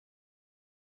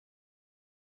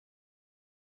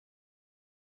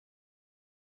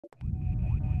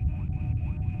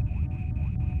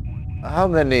How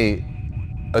many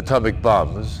atomic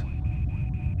bombs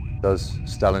does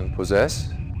Stalin possess?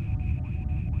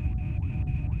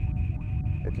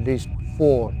 At least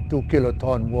 4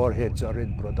 2-kiloton warheads are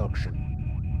in production.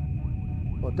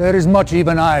 But there is much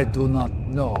even I do not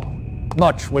know.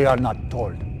 Much we are not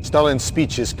told. Stalin's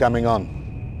speech is coming on.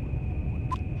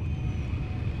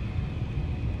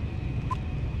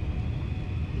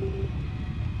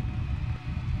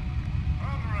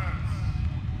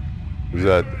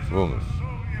 That woman,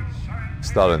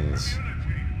 Stalin's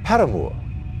paramour,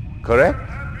 correct?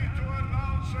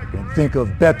 I can think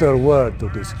of better word to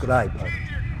describe her.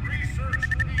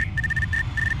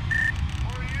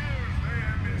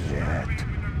 Yet,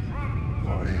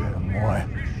 Bоже мой,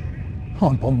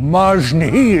 on Pomazhny,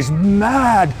 he is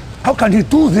mad! How can he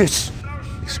do this?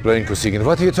 Explain, Kosygin,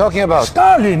 what are you talking about?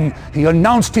 Stalin! He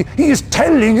announced he is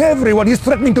telling everyone he's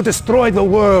threatening to destroy the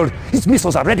world. His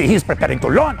missiles are ready, he's preparing to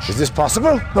launch. Is this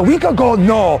possible? A week ago,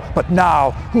 no. But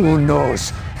now, who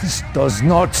knows? This does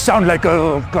not sound like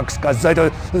a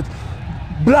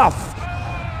bluff.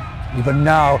 Even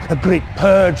now, a great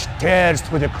purge tears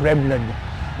through the Kremlin.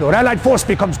 Your allied force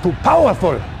becomes too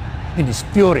powerful. In his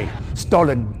fury,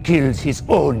 Stalin kills his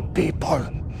own people.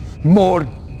 More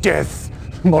death.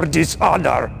 More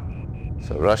dishonor.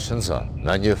 The Russians are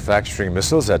manufacturing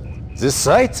missiles at this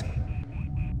site?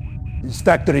 This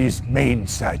factory's main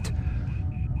site.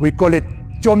 We call it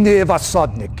Temnye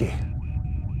Vasodniki,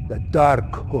 the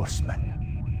Dark Horsemen.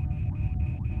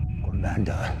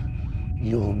 Commander,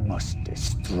 you must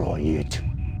destroy it.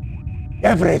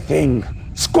 Everything!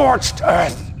 Scorched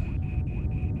earth!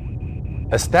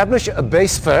 Establish a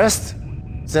base first,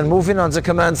 then move in on the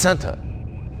command center.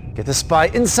 Get a spy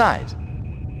inside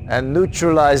and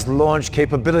neutralize launch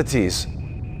capabilities.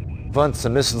 Once the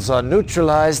missiles are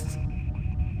neutralized,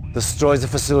 destroy the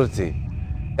facility.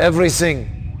 Everything.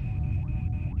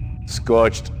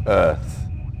 Scorched earth.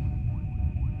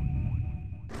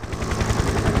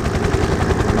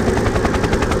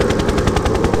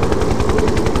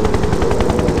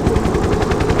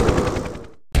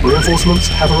 Reinforcements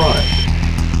have arrived.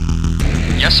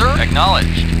 Yes, sir.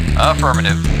 Acknowledged.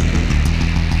 Affirmative.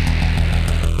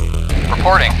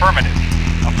 Reporting. Affirmative.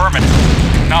 Affirmative.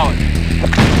 Acknowledged.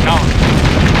 Acknowledged.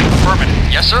 Affirmative.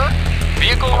 Yes, sir.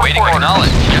 Vehicle awaiting order.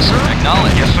 Acknowledged. Yes, sir.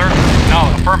 Acknowledged. Yes, sir.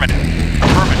 Acknowledged. Affirmative.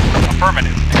 Affirmative.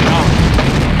 Affirmative. Acknowledged.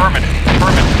 Affirmative.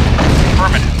 Affirmative.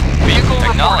 Affirmative. Vehicle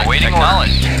acknowledged. Waiting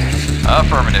acknowledged.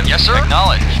 Affirmative. Yes, sir.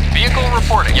 Acknowledged. Vehicle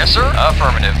reporting. Yes, sir.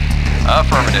 Affirmative.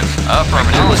 Affirmative.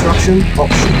 Affirmative. Construction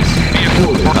options.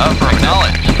 Vehicle.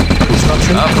 Acknowledged.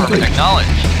 Construction complete.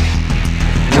 Acknowledged.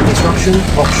 Construction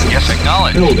options. Yes,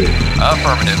 acknowledged. Building.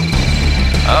 Affirmative.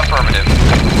 Affirmative.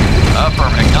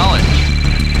 Affirmative. Acknowledged.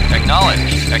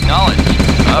 Acknowledged. Acknowledged.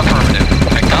 Affirmative.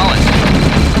 Acknowledged.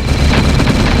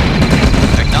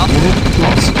 Acknowledged. Unit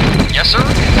lost. Yes, sir.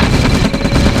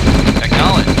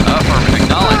 Acknowledged. Affirmative.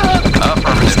 Acknowledged.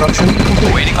 Affirmative. Construction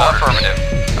complete. Waiting order. Affirmative.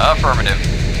 Affirmative.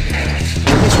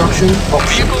 Construction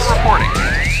options. Vehicle reporting.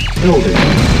 Building.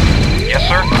 Yes,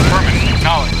 sir. Affirmative.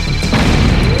 Acknowledged.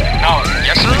 Acknowledged.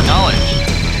 Yes, sir. Acknowledged.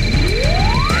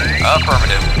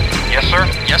 Affirmative. Yes, sir.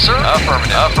 Yes, sir.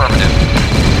 Affirmative. Affirmative.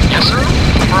 Yes, sir.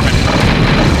 Affirmative.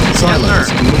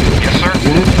 Silence. Yes, sir.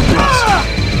 Unit lost.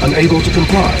 Unable to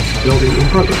comply. Building in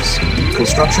progress.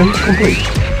 Construction complete.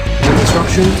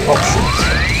 Construction options.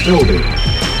 Building.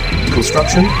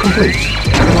 Construction complete.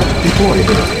 Cannot deploy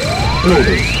here.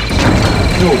 Building.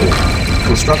 Building.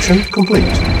 Construction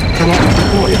complete. Cannot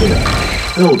deploy here.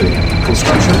 Building.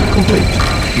 Construction complete.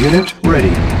 Unit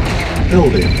ready.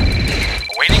 Building.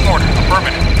 Awaiting order.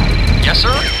 Affirmative. Yes,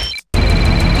 sir.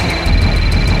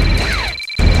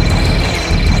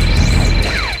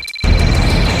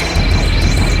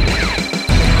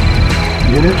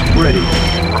 Unit ready.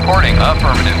 Reporting.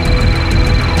 Affirmative.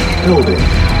 Building.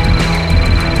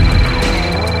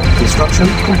 Construction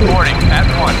complete. Reporting at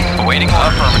once. Awaiting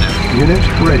affirmative. Unit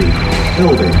ready.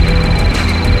 Building.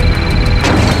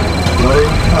 Low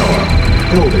power.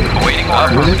 Building. Awaiting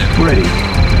Unit affirmative. ready.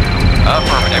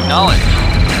 Affirmative. Acknowledged.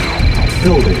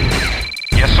 Building.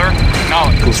 Yes, sir.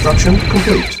 Acknowledged. Construction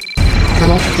complete.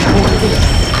 Cannot deploy here.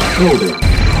 Building.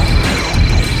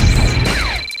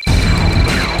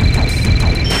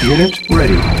 Unit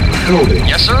ready. Building.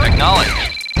 Yes, sir. Acknowledged.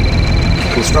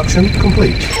 Construction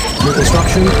complete. New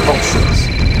construction options.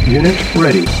 Unit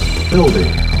ready. Building.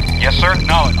 Yes, sir.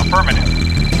 Acknowledged. Affirmative.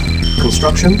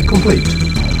 Construction complete.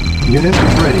 Unit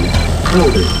ready.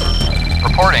 Building.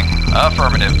 Reporting.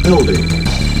 Affirmative. Building.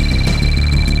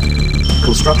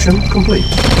 Construction complete.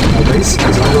 Our base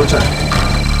is under attack.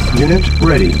 Unit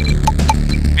ready.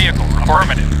 Vehicle.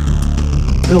 Affirmative.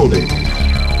 Building.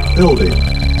 Building.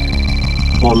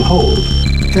 On hold.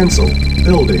 Cancel.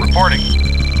 Building. Reporting.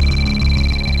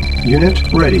 Unit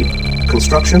ready.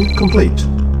 Construction complete.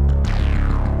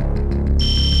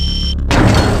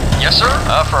 Yes, sir.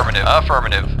 Affirmative.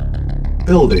 Affirmative.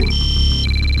 Building.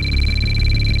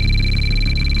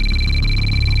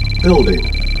 Building.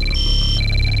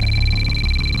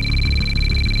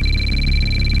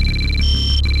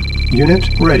 Unit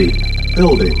ready.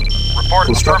 Building. Report.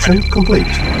 Construction Affirmative. complete.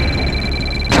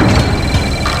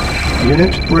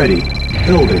 Unit ready.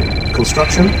 Building.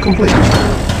 Construction complete.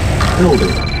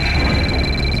 Building.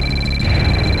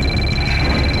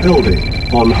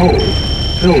 Building. On hold.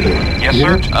 Building. Yes,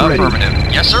 sir. Unit ready. Affirmative.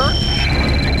 Yes, sir.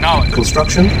 Acknowledge.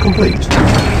 Construction complete.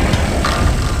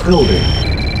 Building.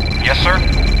 Yes, sir.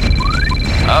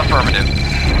 Affirmative.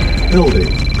 Building.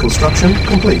 Construction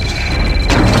complete.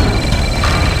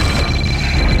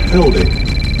 Building.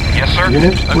 Yes, sir.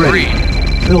 Unit ready.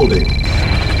 Agreed. Building.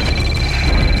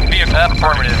 Vehicle.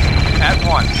 Affirmative. At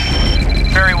once.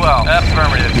 Very well.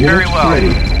 Affirmative. Unit Very well.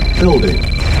 ready. Building.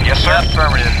 Yes, sir.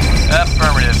 Affirmative.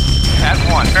 Affirmative. At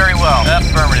once. Very well.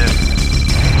 Affirmative.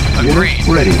 Agreed.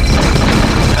 Unit ready.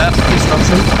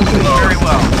 Construction complete. Very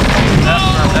well.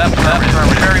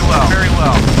 Affirmative. Very well. Very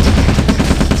well.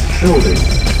 Building.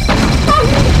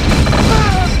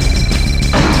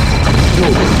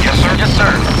 Building. Yes, sir. Yes,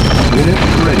 sir. Unit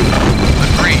ready.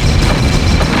 Agreed.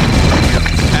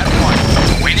 At once.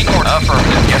 Waiting order.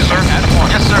 Affirmative. Yes, sir. At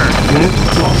once. Yes, sir. Unit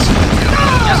lost.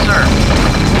 Yes, sir.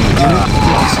 Unit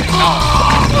lost.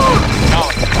 Acknowledge.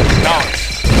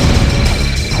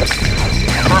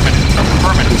 Affirmative.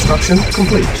 Affirmative. Construction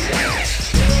complete.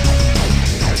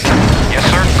 Yes,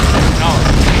 sir. Acknowledge.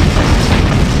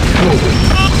 Building.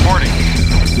 Reporting.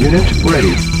 Unit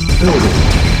ready. Building.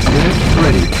 Unit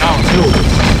ready. Building.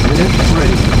 Unit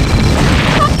ready.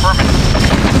 Affirmative.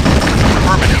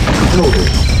 Affirmative. Building.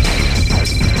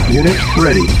 Unit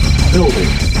ready. Building.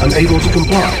 Unable to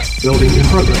comply. Building in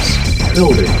progress.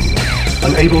 Building.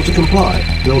 Unable to comply.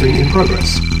 Building in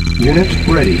progress. Unit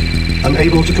ready.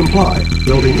 Unable to comply.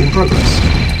 Building in progress.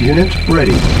 Unit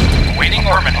ready. Waiting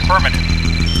order. Affirmative.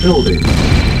 Building.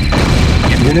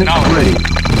 Unit Acknowledge. ready.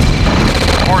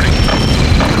 Reporting.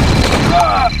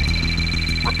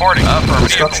 Reporting. Affirmative.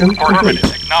 Construction Affirmative.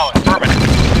 complete. Acknowledge. Affirmative.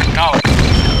 Acknowledge.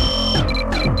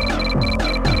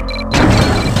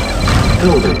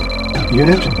 Building.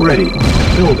 Unit ready.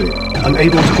 Building.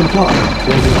 Unable to comply.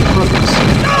 Building in progress.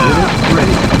 Unit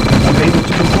ready. Unable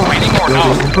to comply. Waiting order.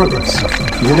 Building in progress.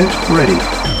 Unit ready.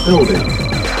 Building.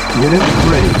 Unit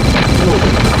ready.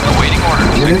 Building. Awaiting orders.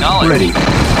 Unit Acknowledge. ready.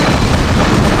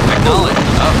 Acknowledge.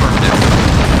 Affirmative.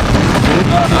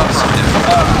 Affirmative.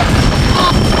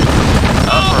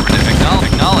 Affirmative.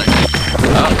 Acknowledge.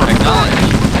 Acknowledge. Acknowledge.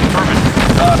 Affirmative.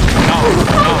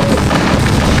 Acknowledge.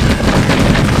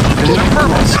 Unit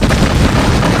lost.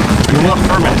 Unit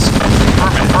Affirmative. lost.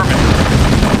 Affirmative.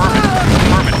 Affirmative.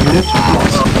 Affirmative. Unit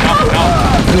lost.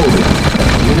 Acknowledge. Building.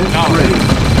 Unit ready.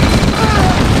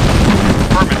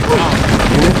 Affirmative.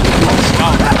 Unit lost.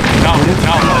 Unit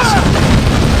lost.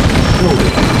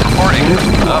 Building. Reporting.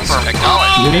 Unit lost. Affirmative.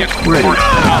 Acknowledge. Unit Vehicle ready. report.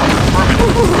 Acknowledge.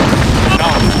 Affirmative.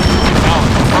 Acknowledge.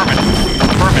 Acknowledge. Affirmative.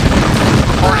 Affirmative.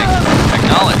 Reporting.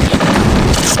 Acknowledge.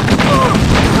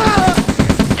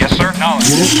 Yes, sir. Acknowledge.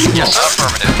 Unit Yes, lost.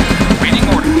 affirmative. Waiting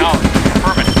order. Acknowledge.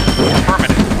 Affirmative.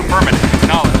 Affirmative. Affirmative.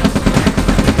 Acknowledge.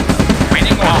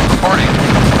 Waiting order. Reporting.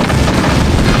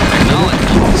 Acknowledge.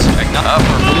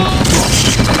 Affirmative.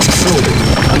 Building.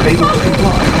 Unable to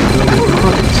comply. Building in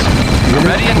progress. Unit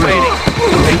Ready and waiting.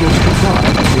 Unable to comply.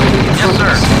 Building in Yes, sir.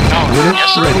 progress. Acknowledge. Unit Yes,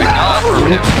 sir. ready. Acknowledge.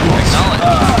 Unit Affirmative. lost.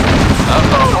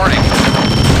 Acknowledge. Reporting.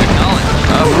 Acknowledge.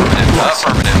 Affirmative.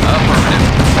 Affirmative. Affirmative.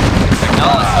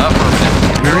 Acknowledge. Affirmative.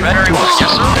 Very well.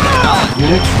 Yes, sir. Acknowledge.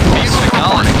 Unit Please lost.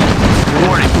 acknowledge.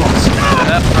 Reporting. lost.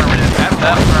 Affirmative.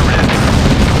 Affirmative.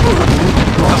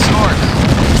 Of course.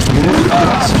 Unit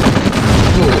lost.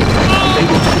 Building.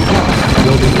 Unable to comply.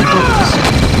 Building in progress.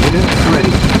 Unit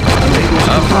ready. Unable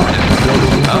to comply.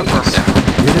 Building in progress.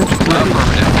 Unit ready.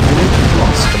 Affirmative. Unit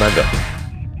lost. Commander,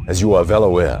 as you are well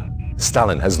aware,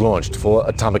 Stalin has launched 4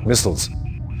 atomic missiles.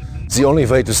 The only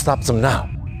way to stop them now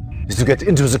is to get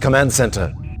into the command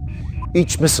center.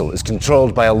 Each missile is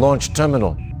controlled by a launch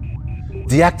terminal.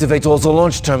 Deactivate all the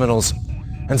launch terminals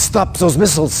and stop those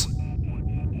missiles.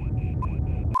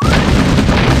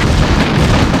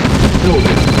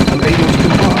 Building. Unable to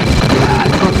comply. Building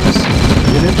in progress.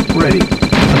 Unit ready.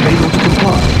 Unable to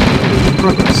comply. Building in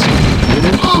progress.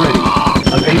 Unit ready.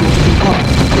 Unable to comply.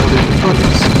 Building in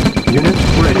progress. Unit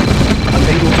ready.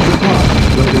 Unable to comply.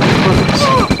 Building in progress.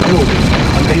 Building.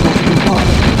 Unable to comply.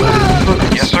 Building in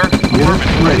progress. Yes, sir. Unit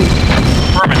ready.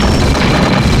 Affirmative.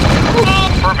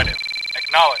 Affirmative.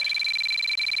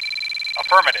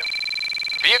 Affirmative.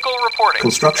 Vehicle reporting.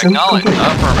 Construction Acknowledge. complete.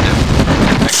 Affirmative.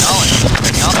 Acknowledge.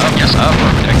 Acknowledge. Yes.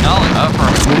 Affirmative. Acknowledge.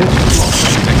 Affirmative. Unit lost.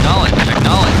 Acknowledge.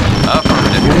 Acknowledge.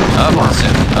 Affirmative.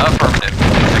 Affirmative. Affirmative.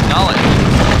 Acknowledge.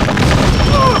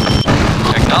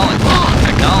 Acknowledge.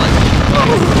 Acknowledge.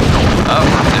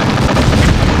 Affirmative.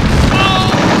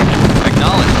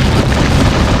 Acknowledge.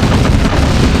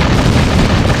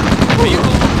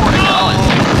 Vehicle report. Acknowledge.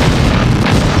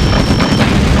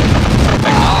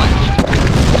 Acknowledge.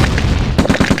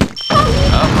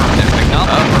 Affirmative.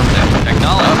 Affirmative.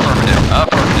 Acknowledge. Affirmative.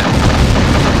 Affirmative.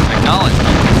 Acknowledge.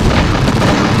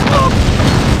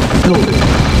 Building.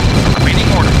 Waiting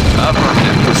order.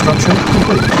 Affirmative. Construction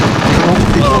complete. Cannot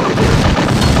be targeted.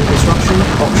 Construction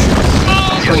options.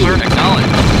 Yes, sir. Acknowledge.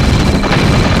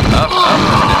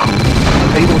 Affirmative.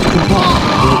 Unable to comply.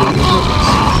 Building in progress.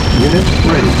 Unit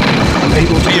ready.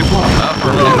 Unable to comply.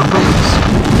 Building in progress.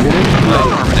 Unit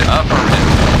ready. Affirmative. Affirmative.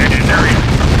 Engineering.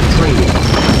 Training.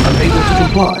 Unable to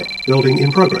comply. Building in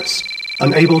progress.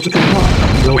 Unable to comply.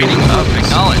 Building Waiting in up. progress.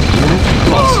 Acknowledge. Unit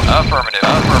lost. Affirmative.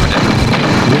 Affirmative.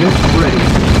 Unit ready.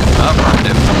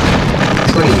 Affirmative.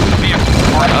 Training. Vehicle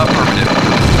report. Affirmative.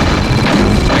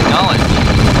 Acknowledge.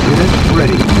 Unit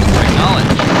ready. Acknowledge.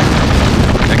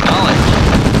 Acknowledge.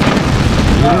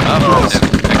 Unit lost.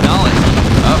 Affirmative. Acknowledge.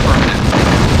 Affirmative.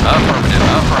 Affirmative.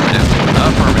 Affirmative.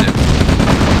 Affirmative.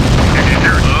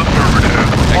 Engineering. Affirmative.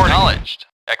 Acknowledged.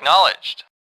 Acknowledged.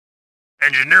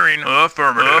 Engineering.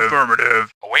 Affirmative. Affirmative.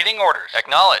 Awaiting orders.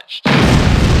 Acknowledged.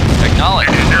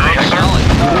 Acknowledged. Engineering, sir. Acknowledged.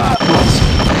 Unit lost.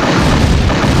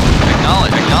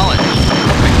 Acknowledge. Acknowledge.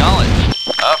 Acknowledge.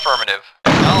 Affirmative.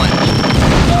 Acknowledged.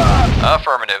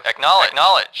 Affirmative. Acknowledge.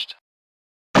 Acknowledged.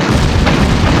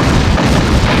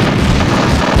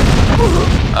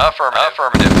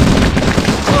 Affirmative.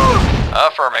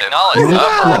 Affirmative. Acknowledged. Unit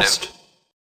Affirmative. lost.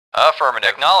 Affirmative.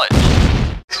 Acknowledged.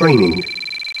 Training.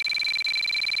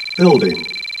 Building.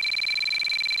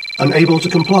 Unable to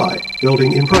comply.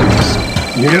 Building in progress.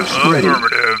 Unit ready.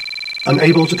 Affirmative.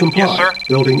 Unable to comply. Yes, sir.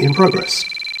 Building in progress.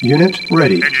 Unit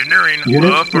ready. Engineering.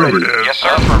 Unit Affirmative. Yes,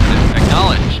 sir. Affirmative.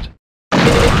 Acknowledged.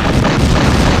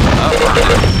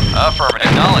 Affirmative. Affirmative.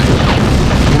 Acknowledged.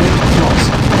 Unit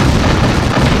lost.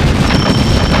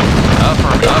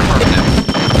 Affirmative. Affirmative.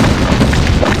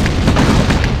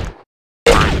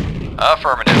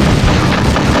 Affirmative.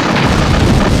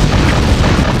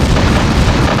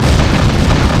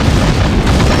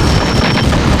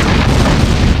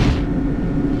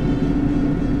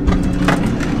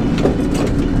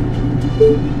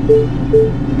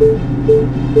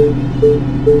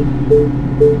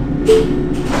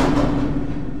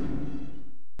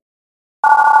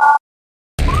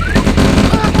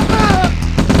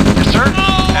 Yes, sir.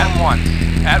 At once.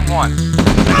 At once.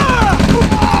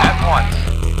 At once.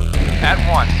 At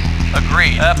once.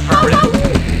 Agreed. Affirmative.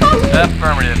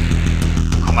 Affirmative.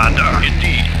 Commander.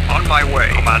 Indeed. On my way.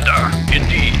 Commander.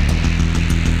 Indeed.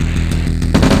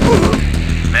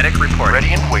 Medic report.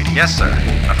 Ready and waiting. Yes, sir.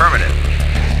 Affirmative.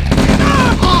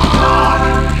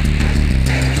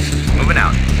 Moving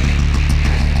out.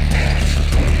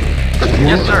 Unit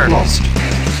Yes, sir. lost.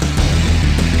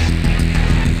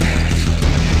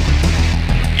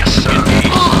 Yes, sir.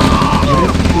 Indeed.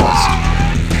 Unit lost.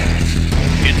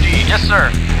 Indeed. Yes, sir.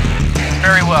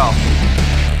 Very well.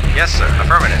 Yes, sir.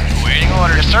 Affirmative. Waiting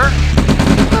order. Yes, sir.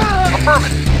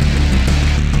 Affirmative.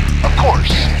 Of course.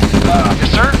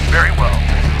 Yes, sir. Very well.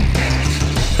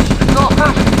 No,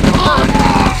 affirmative. Affirmative.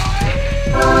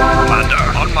 Commander.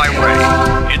 On my way.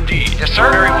 Indeed. Yes, sir.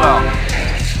 Very well.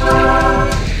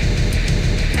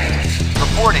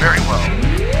 Reporting. Very well.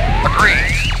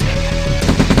 Agreed.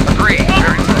 Agreed.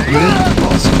 Very well. Unit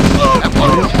lost. At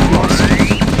once. Unit lost.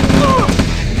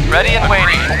 Ready and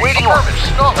waiting. Awaiting orders.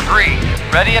 No, agreed.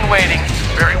 Ready and waiting.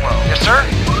 Very well. Yes, sir.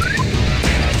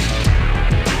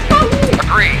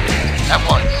 Agreed. At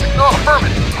once. No,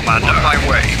 affirmative. Commander. On my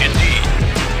way. Indeed.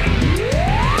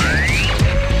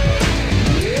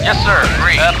 Yes, sir.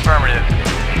 Agreed. Affirmative.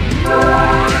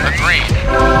 Agreed.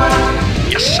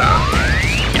 Yes, sir.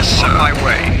 Yes, sir. On my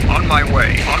way. On my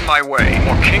way. On my way.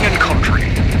 For king and country.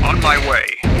 On my way.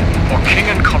 For king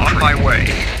and country. On my way.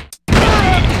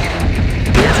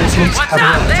 Reinforcements have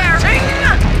arrived. That's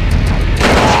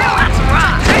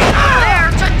right. There,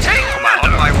 Commander.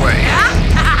 On my way.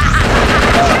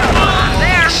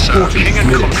 there. Yes, sir. King and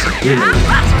Minutes country. remaining.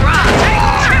 That's right. There,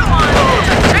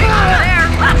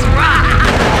 that's right.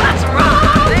 That's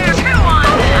right. There,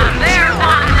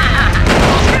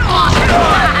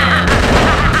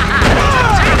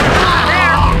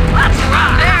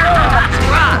 there.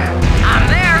 I'm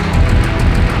there.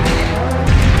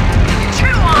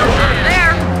 Chew on.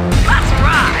 There. That's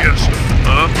right. Yes,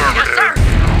 affirmative. Yes, sir.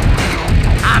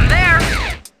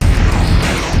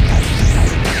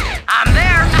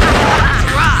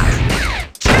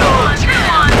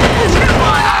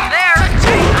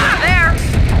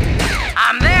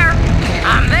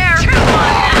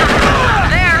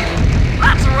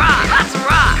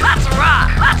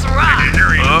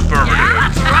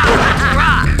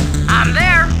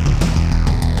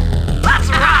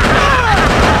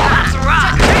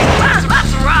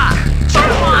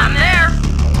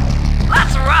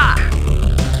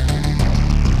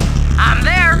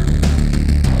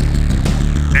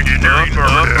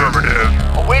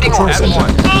 Awaiting Control orders.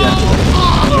 center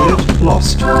deactivated. Unit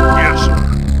lost. Yes, sir.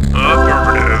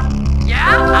 Affirmative.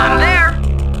 Yeah, I'm there.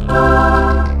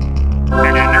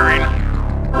 Engineering.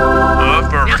 Yes,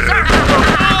 Affirmative. sir.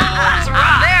 That's right.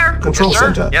 I'm there. Control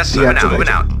center Yes, sir. Moving out, moving deactivated.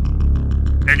 out.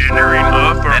 Engineering.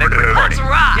 Medic Affirmative. reporting. That's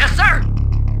right. Yes, sir.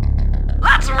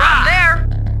 That's right. I'm there.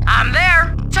 I'm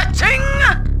there. Cha-ching!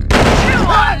 Chew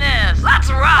on this. That's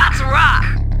right. That's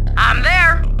right. I'm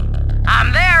there.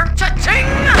 I'm there. Cha-ching!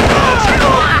 Chew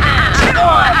on this. Chew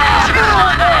on this. Chew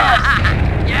on this.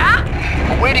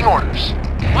 Yeah? Awaiting orders.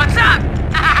 What's up?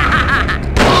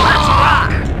 Let's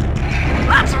rock.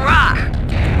 Let's rock.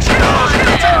 Chew on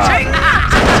this. Cha-ching!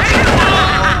 Cha-ching!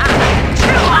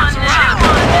 Chew on this. Chew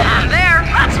on this. I'm there.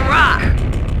 Let's rock.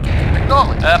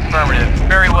 Acknowledge. Affirmative.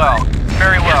 Very well.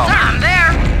 Very well. Yes, sir. I'm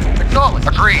there. Acknowledge.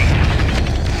 Agreed.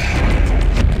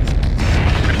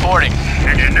 Reporting.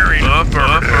 Engineering.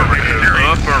 Affirmative. Engineering.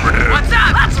 Affirmative. What's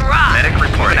up? Let's rock. Medic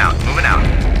reporting out. Moving out.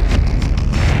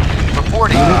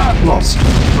 Reporting. Unit lost.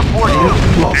 Reporting.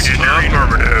 Unit lost. Engineering.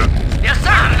 Affirmative. Yes,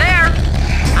 sir. I'm there.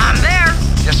 I'm there.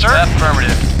 Yes, sir.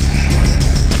 Affirmative.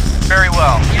 Very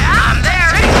well. Yeah, I'm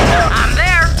there. I'm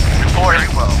there. Reporting.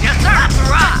 Very well. Yes, sir. Let's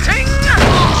rock. Ting.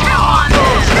 Chew on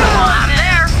this. Chew on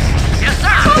there. Yes,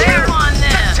 sir. I'm there. Chew on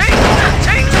this. Ting.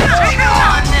 Ting. Chew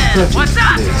on this. What's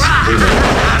up? Rock.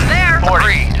 I'm there.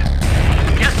 Agreed.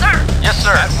 Yes, sir. Yes,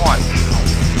 sir. At one.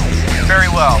 Very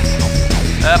well.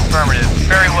 Affirmative.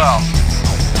 Very well.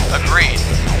 Agreed.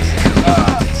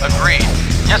 Agreed.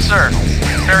 Yes, sir.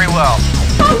 Very well.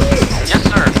 Yes,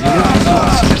 sir.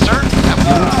 Yes, sir.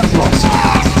 Unit lost.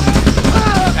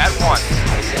 At one.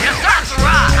 Yes, sir. That's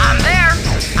right. I'm there.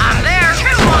 I'm there.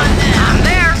 Chew on this. I'm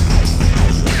there.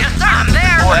 Yes, sir. I'm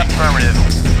there. Affirmative.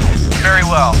 Very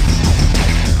well.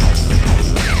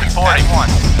 Reporting. At one.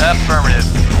 Affirmative.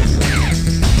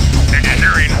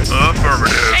 Engineering.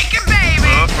 Affirmative. Take it,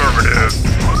 baby. Affirmative.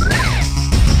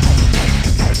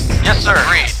 Yes, sir.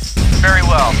 Agreed. Very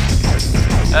well.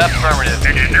 Affirmative.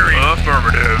 Engineering.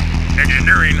 Affirmative.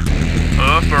 Engineering.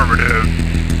 Affirmative.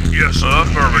 Yes, sir.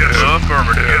 Affirmative.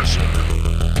 Affirmative. Yes, sir.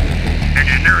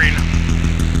 Engineering.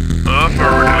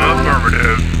 Affirmative.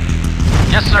 Affirmative.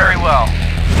 Yes, sir. Very well.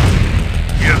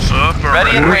 Yes, affirmative.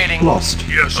 Ready and Unit waiting. lost.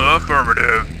 Yes,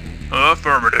 affirmative.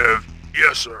 Affirmative.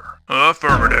 Yes, sir.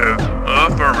 Affirmative.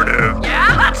 Affirmative.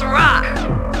 Yeah, let's rock.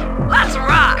 Let's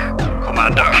rock.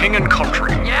 Commander. King and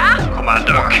country. Yeah?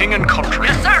 Commander. King and country.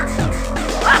 Yes, sir.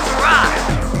 Let's rock.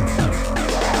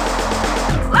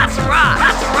 Let's rock.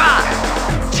 Let's rock.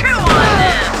 Chew on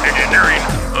this. Engineering.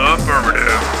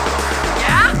 Affirmative.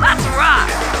 Yeah? Let's rock.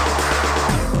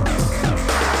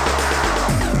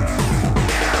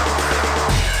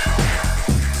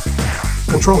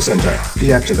 Control center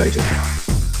deactivated.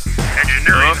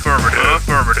 Engineering. Affirmative.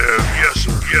 Affirmative. Yes,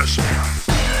 sir. Yes, sir.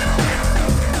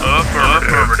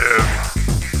 Affirmative. Affirmative.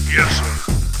 Yes, sir.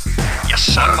 Yes,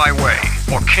 sir. On my way.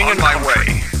 For king and my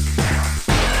country. way.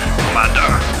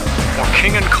 Commander. For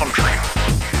king and country.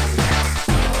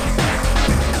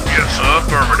 Yes,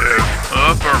 affirmative.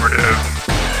 Affirmative.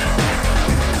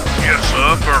 Yes,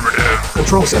 affirmative.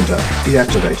 Control center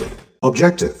deactivated.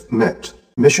 Objective met.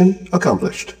 Mission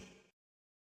accomplished.